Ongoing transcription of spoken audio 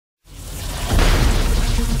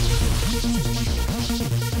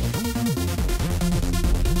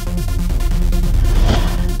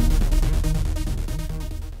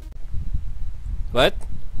What?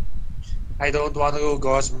 I don't want to go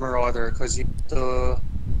Gauss Marauder because you have to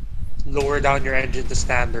lower down your engine to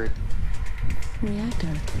standard. Reactor.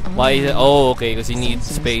 Why is it? Oh, okay, because you need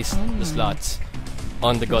space, the slots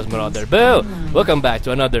on the Gauss Marauder. Boo! Welcome back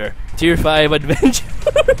to another Tier 5 Adventures.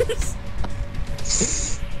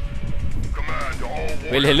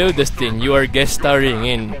 Well, hello, Dustin. You are guest starring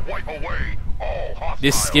in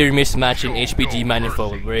this skirmish match in HPG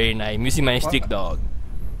Manifold, wherein I'm using my stick dog.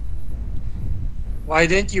 Why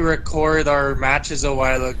didn't you record our matches a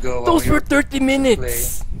while ago? Those were 30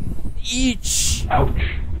 minutes each. Ouch.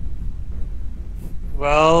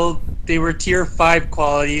 Well, they were tier 5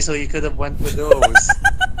 quality, so you could have went with those.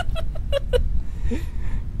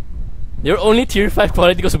 They're only tier 5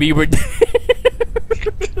 quality because we were there.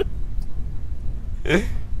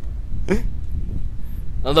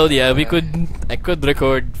 Although, yeah, I could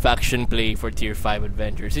record faction play for tier 5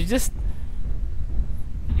 adventures. It just...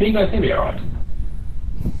 Can you guys hear me alright?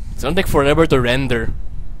 It's gonna take forever to render.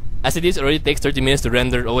 As it is, it already takes 30 minutes to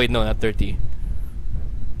render. Oh wait, no, not 30.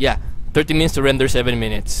 Yeah, 30 minutes to render 7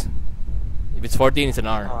 minutes. If it's 14, it's an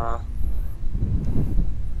hour.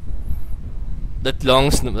 That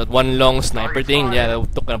one long sniper thing, yeah,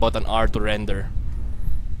 that took about an hour to render.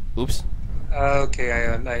 Oops. Okay,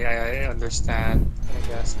 I understand, I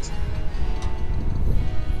guess.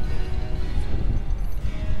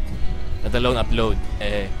 Let alone upload.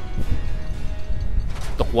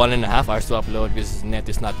 Took 1.5 hours to upload because net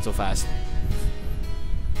is not so fast.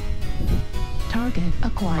 Target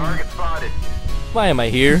acquired. Target spotted. Why am I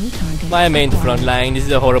here? Why am I in the front line? This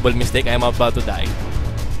is a horrible mistake. I am about to die.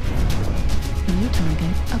 New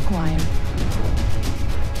target acquired.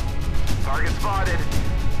 Target spotted.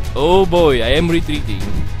 Oh boy, I am retreating.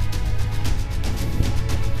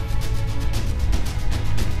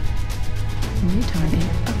 New target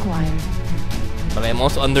acquired. But I'm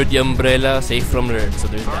also under the umbrella, safe from alert, so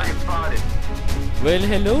there's that. Target spotted. Well,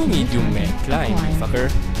 hello, medium mech. Climb, you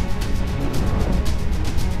fucker.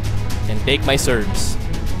 And take my serves.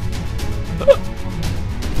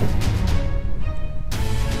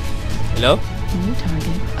 Hello? New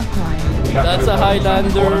target acquired. That's a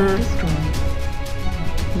Highlander. Destroyed.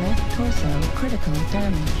 Left torso critical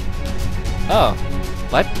damage. Oh,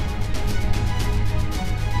 what?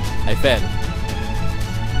 I fell.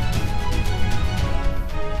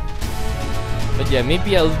 But yeah,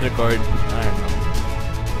 maybe I'll record. I don't know.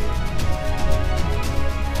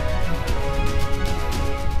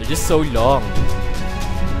 They're just so long.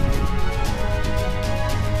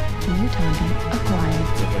 New target acquired.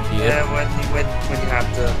 It's over here. Yeah, when you have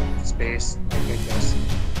the space, I guess.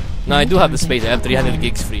 No, I do have the space. I have 300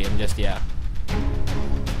 gigs free. I'm just, yeah.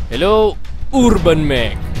 Hello, Urban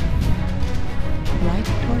Mech. Right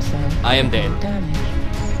torso. I am dead. Damage.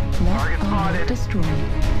 Left arm destroyed.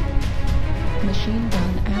 Machine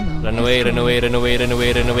gun ammo. Run away, run away, run away, run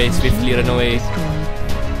away, run away. Swiftly run away. Destroyed.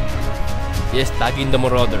 Yes, tag in the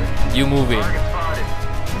Marauder. You move in. Target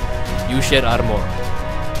spotted. You share armor.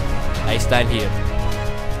 I stand here.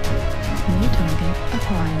 New target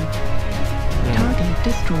acquired. Target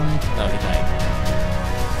destroyed. No, he died.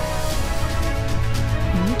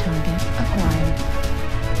 New target acquired.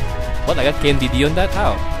 What? I got KNDD on that?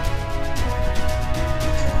 How?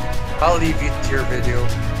 I'll leave you to your video.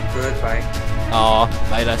 Goodbye. Aw,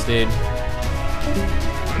 bye Dustin. New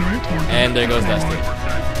target And there goes Dustin.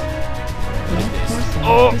 What is Left this? torso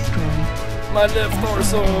Oh! destroyed. My left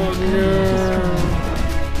torso!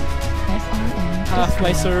 SRM Half my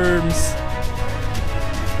destroyed. serms.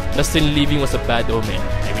 Dustin leaving was a bad omen.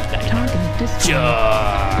 I will die. Target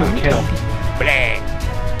destroyed. Good New kill. target Blank.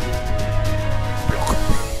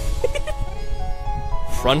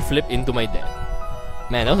 Front flip into my death.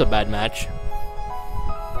 Man, that was a bad match.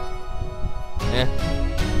 Eh.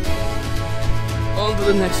 On to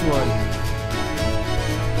the next one.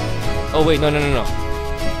 Oh wait, no.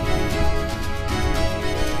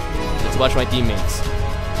 Let's watch my teammates.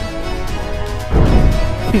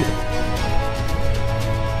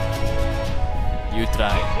 You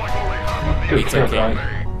try. It's okay.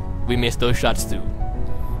 We missed those shots too.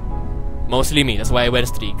 Mostly me, that's why I went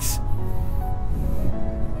streaks.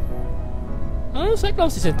 Oh,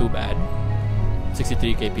 Cyclops isn't too bad.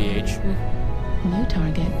 63 kph. New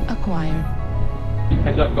target acquired.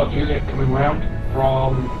 Heads up, got Juliet coming round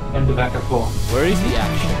from end of Echo 4. Where is the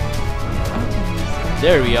action? Artillery strike.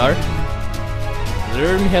 There we are.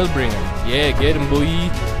 Learn Hellbringer. Yeah, get him, boy.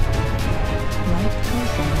 Right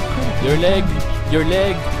torso critical Your leg, damage. your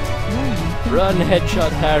leg. Warning, Run, incoming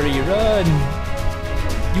headshot, missile. Harry, run.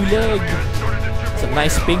 You leg. It's a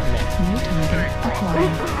nice pink man. New target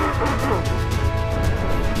acquired.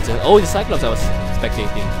 Oh, the Cyclops I was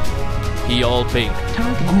spectating. He all pink.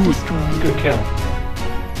 Target destroyed. Good kill.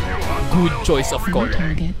 Good choice of New color.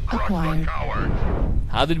 target acquired.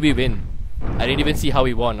 How did we win? I didn't even see how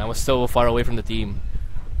we won. I was so far away from the team.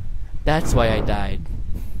 That's why I died.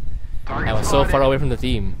 I was so far away from the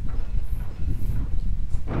team.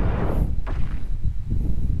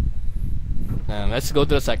 Let's go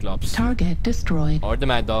to the Cyclops. Target destroyed. Or the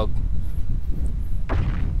Mad Dog.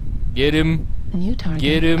 Get him. New target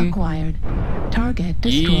Get him. acquired. Target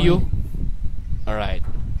destroyed. You. Alright.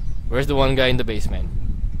 Where's the one guy in the basement?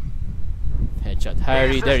 Headshot.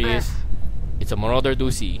 Harry, there he is. It's a Marauder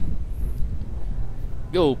Doozy.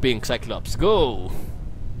 Go, Pink Cyclops. Go!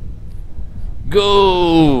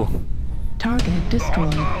 Go! Target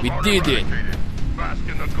destroyed. We did it! Bask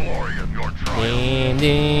in the glory of your triumph.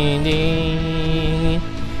 Ding, ding, ding.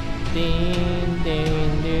 Ding,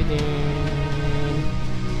 ding, ding, ding.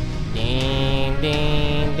 Ding,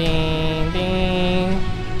 ding, ding, ding.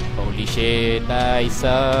 Holy shit, I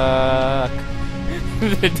suck.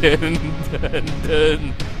 Dun, dun,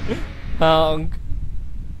 dun. Honk.